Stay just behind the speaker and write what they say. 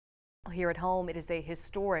Here at home, it is a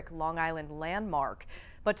historic Long Island landmark.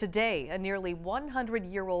 But today, a nearly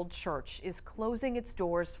 100-year-old church is closing its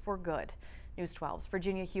doors for good. News 12's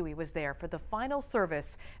Virginia Huey was there for the final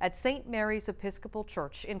service at St. Mary's Episcopal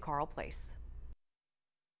Church in Carle Place.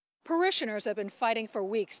 Parishioners have been fighting for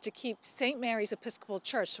weeks to keep St. Mary's Episcopal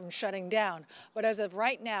Church from shutting down. But as of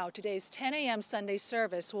right now, today's 10 a.m. Sunday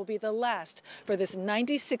service will be the last for this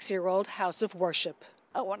 96-year-old house of worship.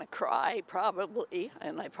 I want to cry, probably,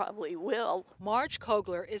 and I probably will. Marge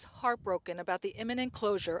Kogler is heartbroken about the imminent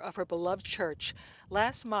closure of her beloved church.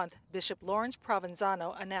 Last month, Bishop Lawrence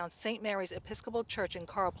Provenzano announced St. Mary's Episcopal Church in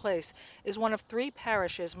Carle Place is one of 3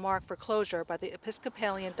 parishes marked for closure by the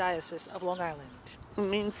Episcopalian Diocese of Long Island. It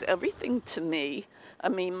means everything to me. I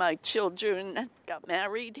mean, my children got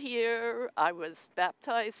married here. I was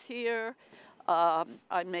baptized here.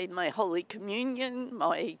 I made my Holy Communion,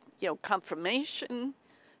 my confirmation.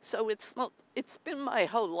 So it's been my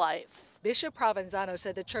whole life. Bishop Provenzano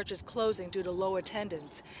said the church is closing due to low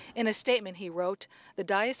attendance. In a statement he wrote, the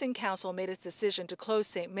Diocesan Council made its decision to close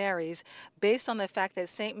St. Mary's based on the fact that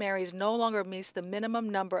St. Mary's no longer meets the minimum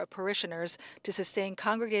number of parishioners to sustain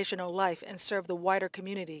congregational life and serve the wider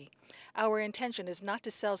community. Our intention is not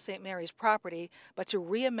to sell St. Mary's property, but to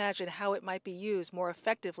reimagine how it might be used more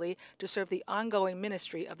effectively to serve the ongoing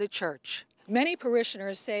ministry of the church. Many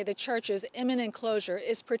parishioners say the church's imminent closure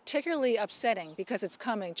is particularly upsetting because it's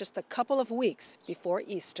coming just a couple of weeks before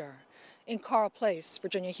Easter. In Carle Place,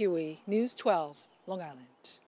 Virginia Huey, News 12, Long Island.